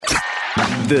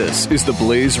This is the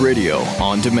Blaze Radio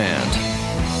on demand.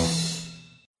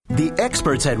 The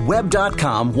experts at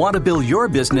Web.com want to build your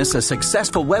business a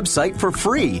successful website for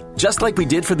free, just like we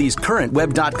did for these current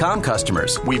Web.com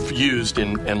customers. We've used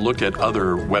and looked at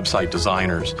other website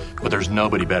designers, but there's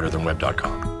nobody better than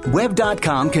Web.com.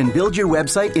 Web.com can build your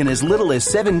website in as little as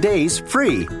 7 days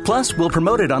free. Plus, we'll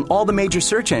promote it on all the major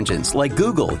search engines like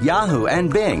Google, Yahoo,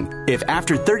 and Bing. If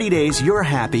after 30 days you're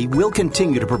happy, we'll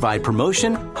continue to provide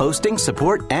promotion, hosting,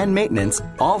 support, and maintenance,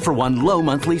 all for one low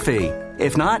monthly fee.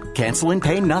 If not, cancel and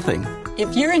pay nothing.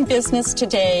 If you're in business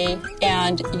today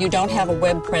and you don't have a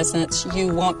web presence,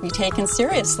 you won't be taken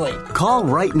seriously. Call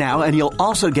right now and you'll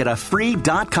also get a free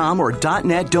 .com or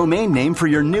 .net domain name for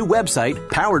your new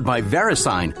website powered by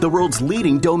VeriSign, the world's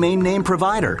leading domain name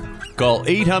provider. Call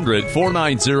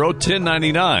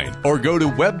 800-490-1099 or go to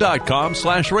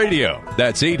web.com/radio.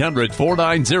 That's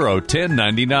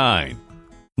 800-490-1099.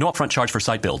 No upfront charge for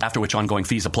site build, after which ongoing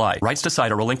fees apply. Rights to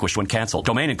site are relinquished when canceled.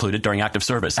 Domain included during active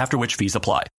service, after which fees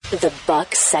apply. The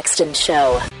Buck Sexton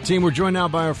Show. Team, we're joined now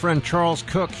by our friend Charles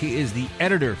Cooke. He is the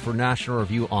editor for National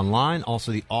Review Online,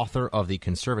 also the author of the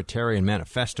Conservatarian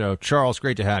Manifesto. Charles,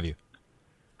 great to have you.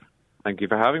 Thank you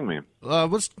for having me.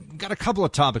 Let's got a couple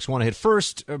of topics I want to hit.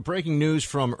 First, breaking news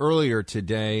from earlier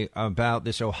today about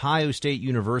this Ohio State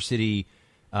University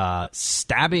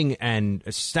stabbing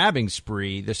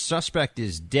spree. The suspect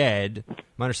is dead.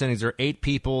 My understanding is there are 8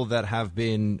 people that have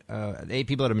been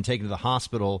taken to the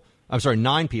hospital. I'm sorry,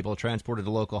 9 people transported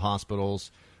to local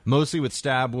hospitals, mostly with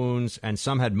stab wounds, and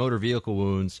some had motor vehicle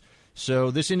wounds.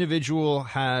 So this individual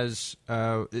drove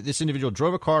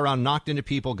a car around, knocked into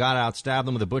people, got out, stabbed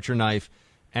them with a butcher knife,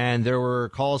 and there were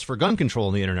calls for gun control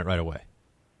on the internet right away.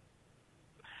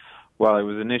 Well, it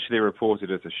was initially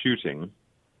reported as a shooting.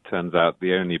 Turns out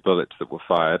the only bullets that were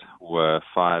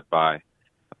fired by a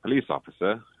police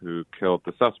officer who killed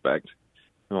the suspect,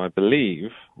 who I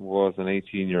believe was an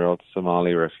 18-year-old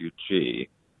Somali refugee.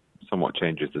 Somewhat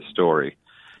changes the story.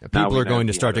 People are going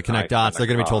to start to connect dots. They're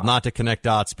going to be told not to connect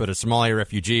dots, but a Somali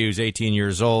refugee who's 18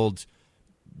 years old,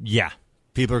 yeah,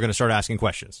 people are going to start asking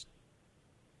questions.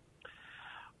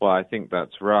 Well, I think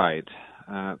that's right.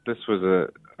 This was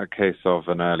a case of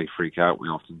an early freak out. We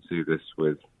often see this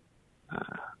with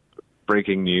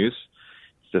breaking news.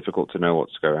 It's difficult to know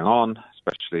what's going on,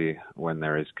 especially when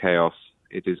there is chaos.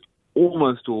 It is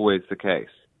almost always the case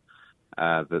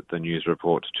that the news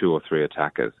reports 2 or 3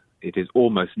 attackers. It is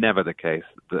almost never the case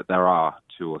that there are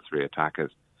 2 or 3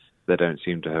 attackers. There don't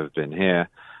seem to have been here.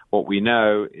 What we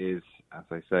know is, as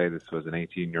I say, this was an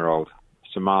 18-year-old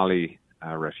Somali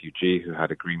refugee who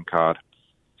had a green card,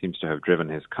 seems to have driven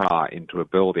his car into a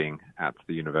building at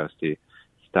the university,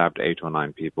 stabbed 8 or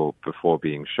 9 people before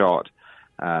being shot.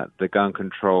 The gun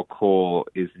control call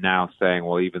is now saying,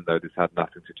 well, even though this had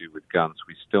nothing to do with guns,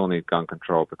 we still need gun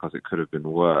control because it could have been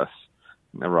worse.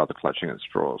 They're rather clutching at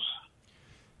straws.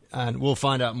 And we'll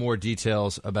find out more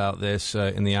details about this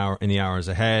in the hours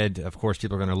ahead. Of course,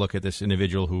 people are going to look at this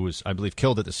individual who was, I believe,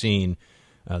 killed at the scene,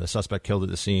 the suspect killed at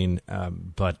the scene,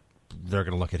 but they're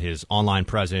going to look at his online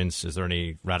presence. Is there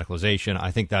any radicalization?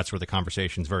 I think that's where the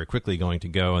conversation is very quickly going to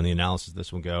go, and the analysis of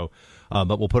this will go.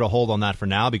 But we'll put a hold on that for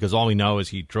now, because all we know is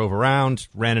he drove around,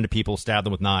 ran into people, stabbed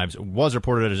them with knives. It was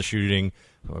reported as a shooting.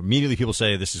 Immediately people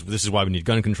say this is why we need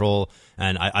gun control,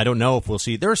 and I don't know if we'll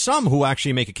see. There are some who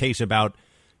actually make a case about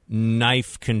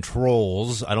knife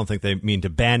controls. I don't think they mean to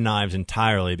ban knives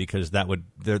entirely, because that would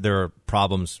there are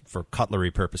problems for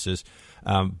cutlery purposes.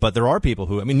 But there are people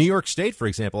who, New York State, for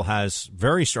example, has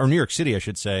or New York City, I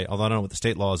should say, although I don't know what the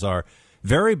state laws are,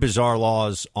 very bizarre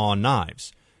laws on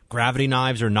knives. Gravity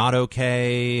knives are not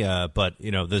okay, but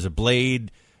there's a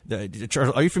blade.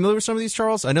 Are you familiar with some of these,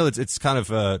 Charles? I know it's kind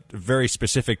of very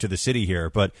specific to the city here,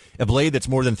 but a blade that's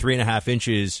more than 3.5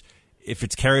 inches. If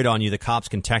it's carried on you, the cops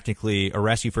can technically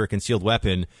arrest you for a concealed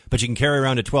weapon, but you can carry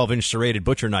around a 12-inch serrated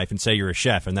butcher knife and say you're a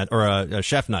chef, or a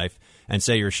chef knife and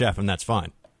say you're a chef, and that's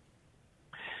fine.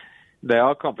 They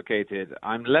are complicated.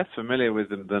 I'm less familiar with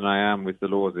them than I am with the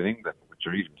laws in England, which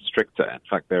are even stricter. In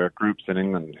fact, there are groups in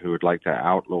England who would like to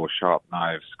outlaw sharp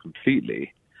knives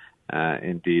completely.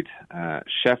 Indeed,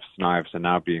 chef's knives are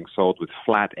now being sold with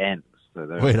flat ends. So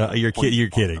wait, you're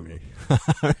kidding me.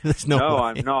 No way.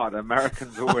 I'm not.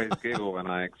 Americans always giggle when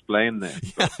I explain this.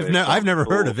 Yeah, I've never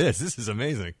heard of this. This is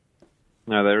amazing.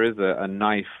 No, there is a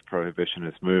knife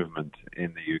prohibitionist movement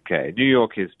in the UK. New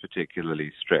York is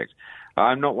particularly strict.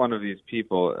 I'm not one of these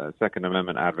people, a Second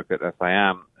Amendment advocate as I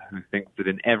am, who thinks that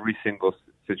in every single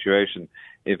situation,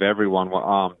 if everyone were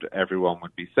armed, everyone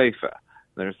would be safer.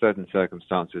 There are certain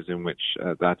circumstances in which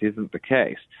that isn't the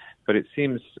case. But it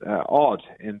seems odd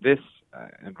in this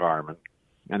environment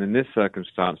And in this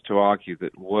circumstance, to argue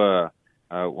that were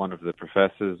one of the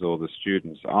professors or the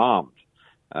students armed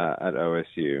at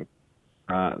OSU,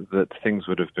 that things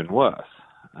would have been worse.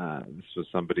 This was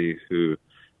somebody who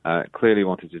clearly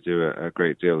wanted to do a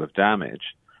great deal of damage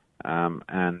and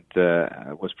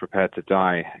was prepared to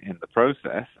die in the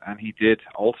process. And he did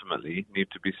ultimately need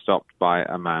to be stopped by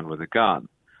a man with a gun.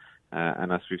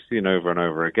 And as we've seen over and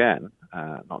over again,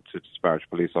 not to disparage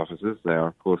police officers, they are,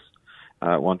 of course,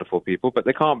 wonderful people, but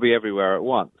they can't be everywhere at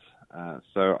once.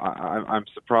 So I'm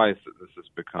surprised that this has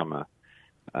become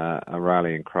a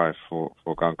rallying cry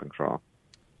for gun control.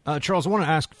 Charles, I want to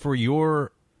ask for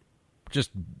your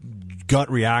just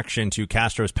gut reaction to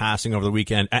Castro's passing over the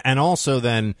weekend, and also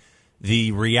then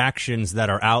the reactions that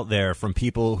are out there from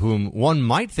people whom one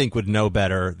might think would know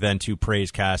better than to praise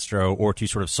Castro or to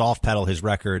sort of soft pedal his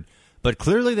record, but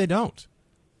clearly they don't.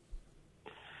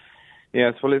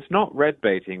 Yes, well, it's not red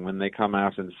baiting when they come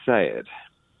out and say it.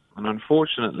 And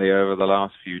unfortunately, over the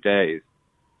last few days,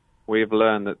 we've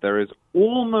learned that there is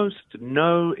almost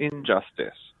no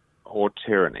injustice or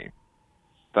tyranny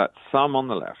that some on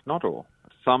the left, not all,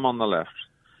 some on the left,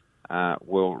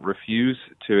 will refuse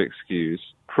to excuse,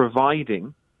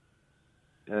 providing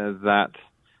that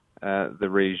the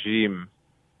regime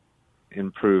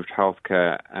improved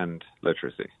healthcare and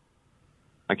literacy.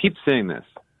 I keep saying this.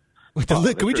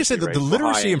 Can we just say that the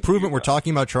literacy improvement we're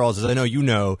talking about, Charles, as I know you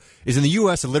know, is in the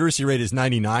U.S. the literacy rate is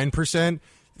 99%.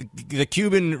 The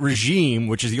Cuban regime,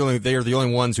 which is they are the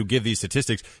only ones who give these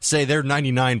statistics, say they're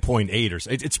 99.8 or so.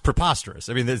 It's preposterous.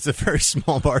 I mean, it's a very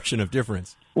small margin of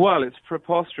difference. Well, it's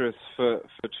preposterous for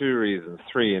two reasons.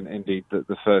 Three, and indeed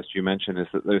the first you mentioned is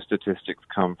that those statistics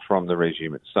come from the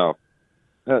regime itself.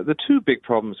 The two big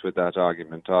problems with that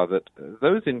argument are that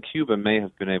those in Cuba may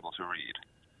have been able to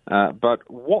read,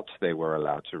 but what they were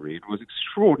allowed to read was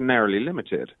extraordinarily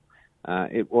limited.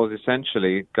 It was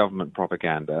essentially government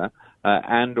propaganda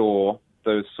and or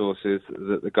those sources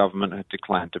that the government had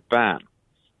declined to ban.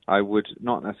 I would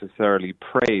not necessarily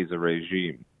praise a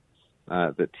regime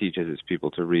that teaches its people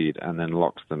to read and then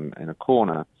locks them in a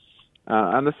corner.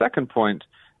 And the second point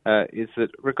is that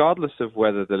regardless of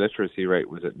whether the literacy rate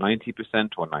was at 90%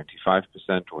 or 95%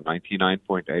 or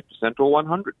 99.8% or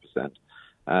 100%,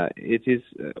 it is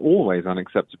always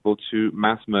unacceptable to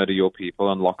mass murder your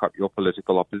people and lock up your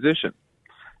political opposition.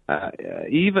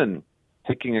 Even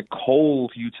taking a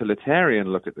cold utilitarian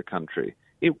look at the country,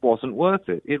 it wasn't worth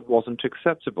it. It wasn't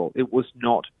acceptable. It was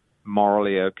not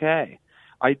morally okay.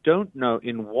 I don't know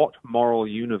in what moral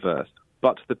universe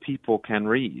but the people can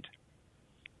read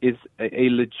is a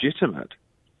legitimate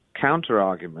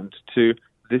counter-argument to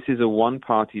this is a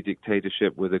one-party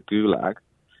dictatorship with a gulag,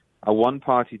 a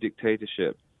one-party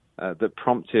dictatorship that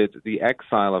prompted the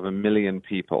exile of 1 million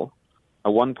people,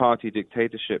 a one-party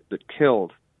dictatorship that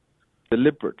killed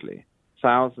deliberately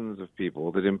thousands of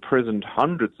people, that imprisoned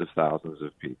hundreds of thousands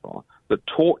of people, that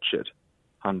tortured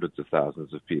hundreds of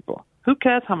thousands of people. Who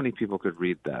cares how many people could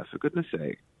read there, for goodness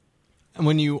sake? And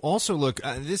when you also look,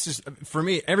 this is, for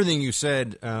me, everything you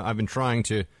said, I've been trying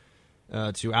to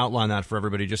outline that for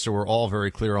everybody just so we're all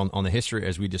very clear on the history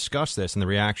as we discuss this and the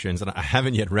reactions. And I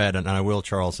haven't yet read, and I will,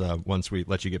 Charles, once we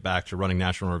let you get back to running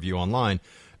National Review Online.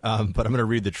 But I'm going to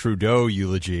read the Trudeau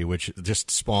eulogy, which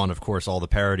just spawned, of course, all the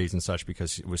parodies and such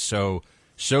because it was so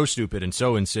stupid and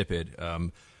so insipid.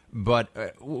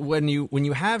 But when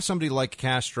you have somebody like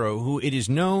Castro, who it is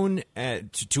known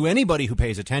to anybody who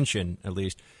pays attention, at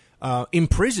least,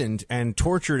 imprisoned and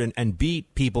tortured and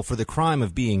beat people for the crime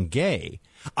of being gay,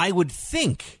 I would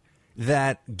think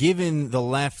that given the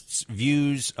left's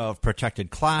views of protected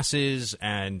classes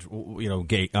and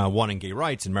gay wanting gay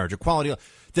rights and marriage equality,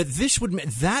 that this would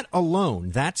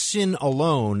that sin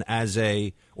alone as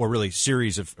a or really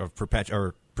series of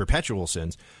perpetual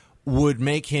sins would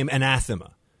make him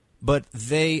anathema. But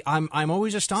I'm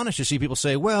always astonished to see people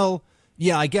say, well,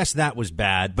 yeah, I guess that was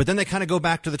bad. But then they kind of go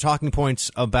back to the talking points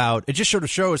about it. Just sort of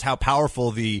shows how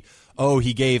powerful he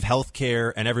gave health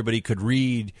care and everybody could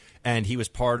read and he was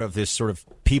part of this sort of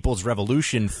people's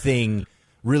revolution thing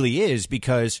really is,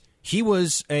 because he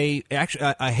was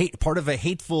part of a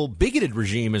hateful, bigoted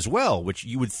regime as well, which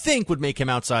you would think would make him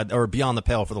outside or beyond the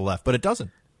pale for the left, but it doesn't.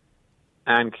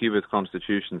 And Cuba's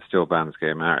constitution still bans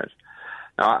gay marriage.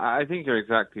 I think you're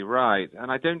exactly right,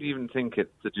 and I don't even think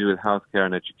it's to do with healthcare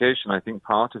and education. I think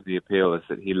part of the appeal is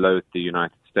that he loathed the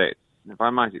United States. If I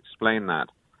might explain that,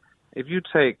 if you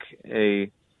take a,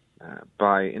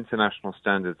 by international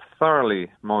standards,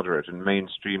 thoroughly moderate and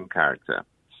mainstream character,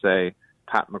 say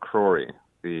Pat McCrory,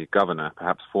 the governor,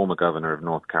 perhaps former governor of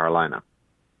North Carolina,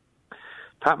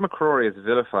 Pat McCrory is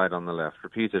vilified on the left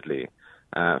repeatedly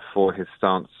for his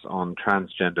stance on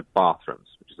transgender bathrooms,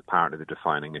 which is apparently the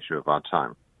defining issue of our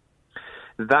time.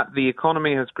 That the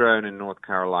economy has grown in North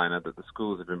Carolina, that the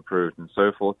schools have improved and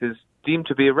so forth, is deemed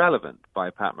to be irrelevant by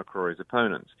Pat McCrory's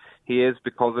opponents. He is,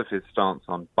 because of his stance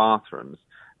on bathrooms,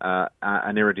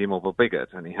 an irredeemable bigot,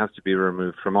 and he has to be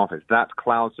removed from office. That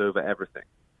clouds over everything.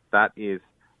 That is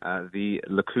the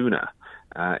lacuna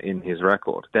in his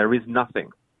record. There is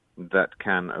nothing that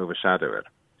can overshadow it.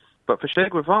 But for Che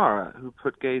Guevara, who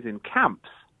put gays in camps,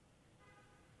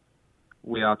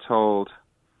 we are told,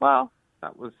 well,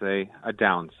 that was a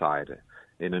downside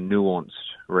in a nuanced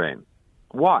reign.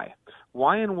 Why?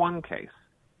 Why in one case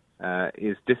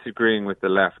is disagreeing with the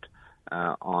left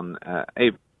on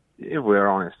if we're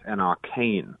honest, an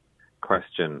arcane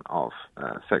question of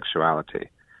sexuality,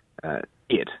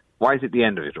 Why is it the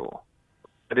end of it all?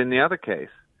 But in the other case,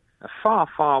 a far,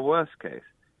 far worse case,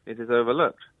 it is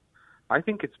overlooked. I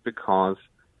think it's because,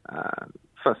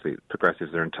 firstly,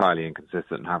 progressives are entirely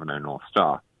inconsistent and have no North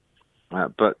Star.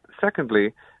 But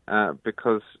secondly,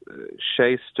 because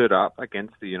Che stood up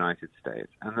against the United States,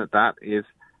 and that is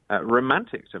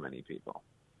romantic to many people.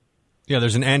 Yeah,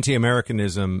 there's an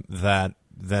anti-Americanism that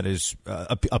is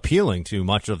appealing to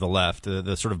much of the left.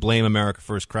 The sort of blame America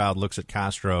first crowd looks at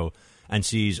Castro and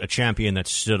sees a champion that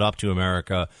stood up to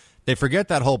America. They forget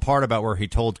that whole part about where he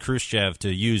told Khrushchev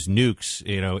to use nukes,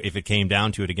 if it came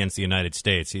down to it, against the United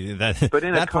States. But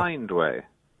in a kind way.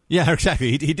 Yeah,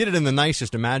 exactly. He did it in the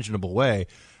nicest imaginable way.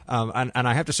 And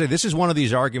I have to say, this is one of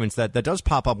these arguments that does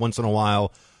pop up once in a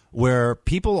while, where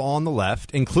people on the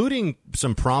left, including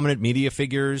some prominent media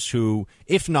figures who,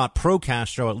 if not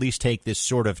pro-Castro, at least take this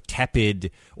sort of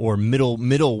tepid or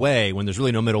middle way when there's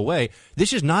really no middle way,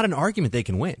 this is not an argument they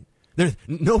can win.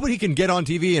 Nobody can get on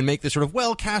TV and make this sort of,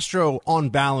 well, Castro on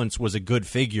balance was a good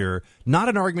figure. Not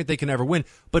an argument they can ever win.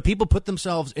 But people put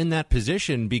themselves in that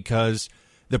position because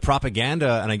the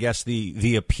propaganda and I guess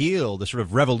the appeal, the sort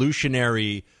of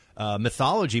revolutionary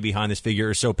mythology behind this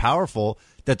figure is so powerful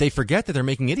that they forget that they're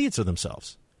making idiots of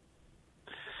themselves.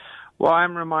 Well,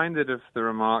 I'm reminded of the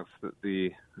remarks that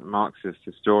the Marxist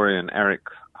historian Eric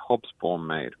Hobsbawm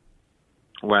made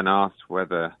when asked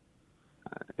whether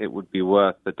it would be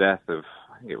worth the death of,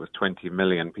 I think it was 20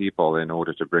 million people in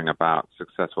order to bring about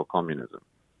successful communism.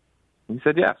 He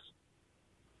said yes.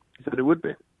 He said it would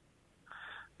be.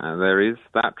 There is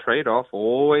that trade-off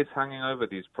always hanging over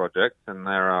these projects, and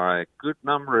there are a good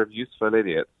number of useful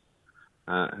idiots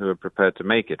who are prepared to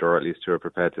make it, or at least who are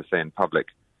prepared to say in public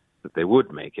that they would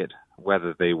make it.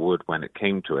 Whether they would when it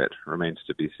came to it remains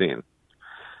to be seen.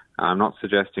 I'm not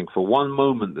suggesting for one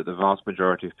moment that the vast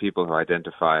majority of people who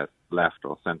identify as left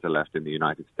or center-left in the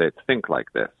United States think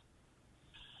like this.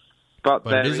 But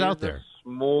there is out there a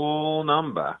small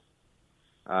number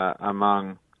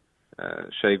among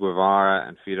Che Guevara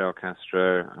and Fidel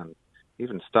Castro and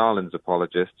even Stalin's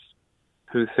apologists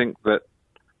who think that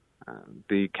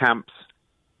the camps,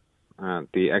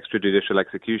 the extrajudicial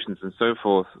executions and so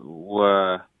forth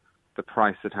were the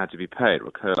price that had to be paid,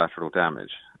 were collateral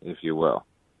damage, if you will.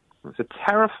 It's a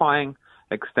terrifying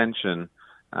extension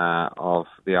of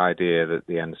the idea that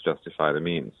the ends justify the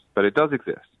means, but it does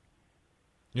exist.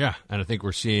 Yeah, and I think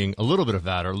we're seeing a little bit of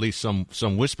that, or at least some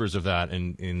whispers of that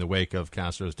in the wake of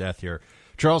Castro's death here.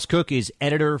 Charles Cooke is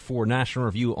editor for National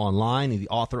Review Online, the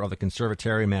author of the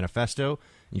Conservatarian Manifesto.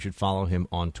 You should follow him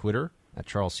on Twitter at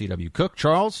Charles C.W. Cooke.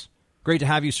 Charles, great to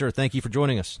have you, sir. Thank you for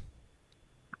joining us.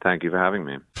 Thank you for having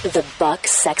me. The Buck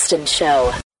Sexton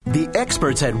Show. The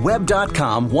experts at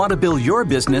Web.com want to build your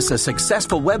business a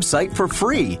successful website for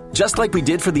free, just like we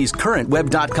did for these current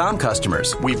Web.com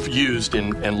customers. We've used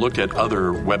and looked at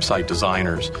other website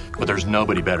designers, but there's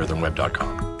nobody better than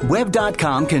Web.com.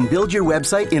 Web.com can build your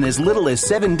website in as little as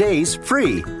 7 days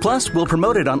free. Plus, we'll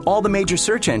promote it on all the major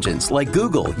search engines like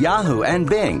Google, Yahoo, and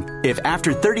Bing. If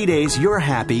after 30 days you're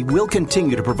happy, we'll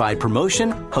continue to provide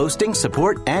promotion, hosting,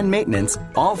 support, and maintenance,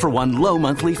 all for one low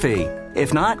monthly fee.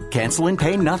 If not, cancel and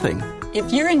pay nothing.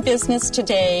 If you're in business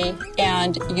today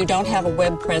and you don't have a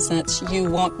web presence, you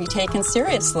won't be taken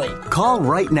seriously. Call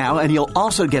right now and you'll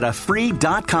also get a free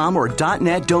 .com or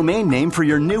 .net domain name for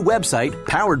your new website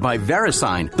powered by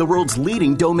VeriSign, the world's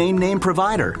leading domain name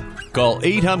provider. Call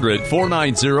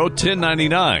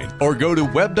 800-490-1099 or go to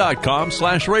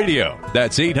web.com/radio.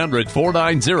 That's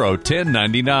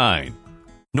 800-490-1099.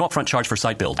 No upfront charge for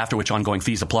site build, after which ongoing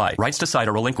fees apply. Rights to site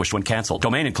are relinquished when canceled.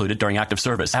 Domain included during active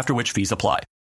service, after which fees apply.